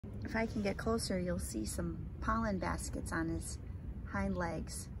If I can get closer, you'll see some pollen baskets on his hind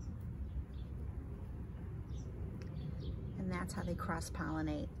legs. And that's how they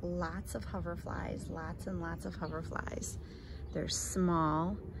cross-pollinate. Lots of hoverflies, lots and lots of hoverflies. They're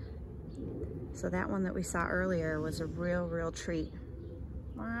small. So that one that we saw earlier was a real treat.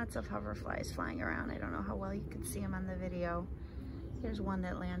 Lots of hoverflies flying around. I don't know how well you can see them on the video. Here's one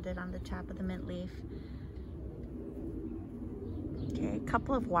that landed on the top of the mint leaf. Okay, a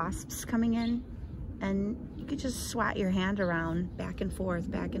couple of wasps coming in, and you could just swat your hand around back and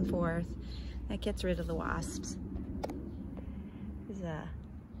forth, back and forth. That gets rid of the wasps. There's a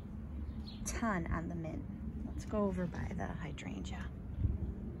ton on the mint. Let's go over by the hydrangea.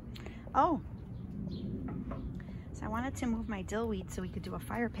 Oh, so I wanted to move my dillweed so we could do a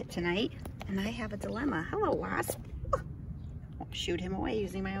fire pit tonight, and I have a dilemma. Hello, wasp. Won't shoot him away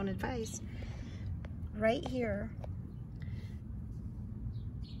using my own advice. Right here,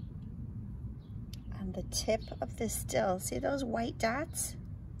 on the tip of this dill, see those white dots?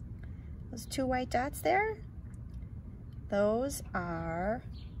 Those 2 white dots there? Those are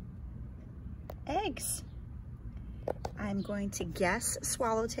eggs. I'm going to guess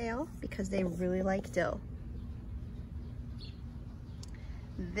swallowtail because they really like dill.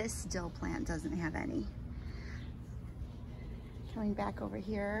 This dill plant doesn't have any. Coming back over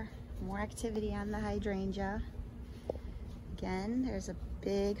here, more activity on the hydrangea. Again, there's a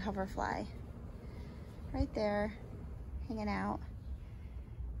big hoverfly right there, hanging out.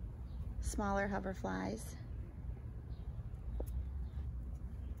 Smaller hoverflies.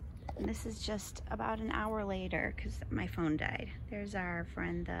 And this is just about an hour later because my phone died. There's our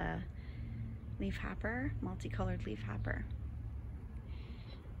friend, the leafhopper, multicolored leafhopper.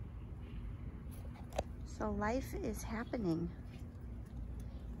 So life is happening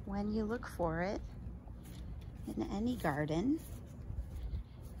when you look for it in any garden.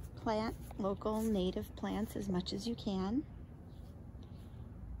 Plant local native plants as much as you can.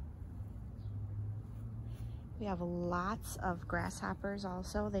 We have lots of grasshoppers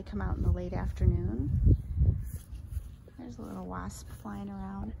also. They come out in the late afternoon. There's a little wasp flying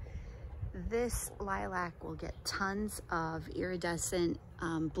around. This lilac will get tons of iridescent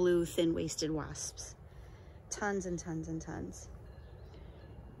blue thin-waisted wasps. Tons and tons and tons.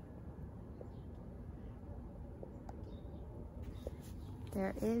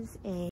 There is a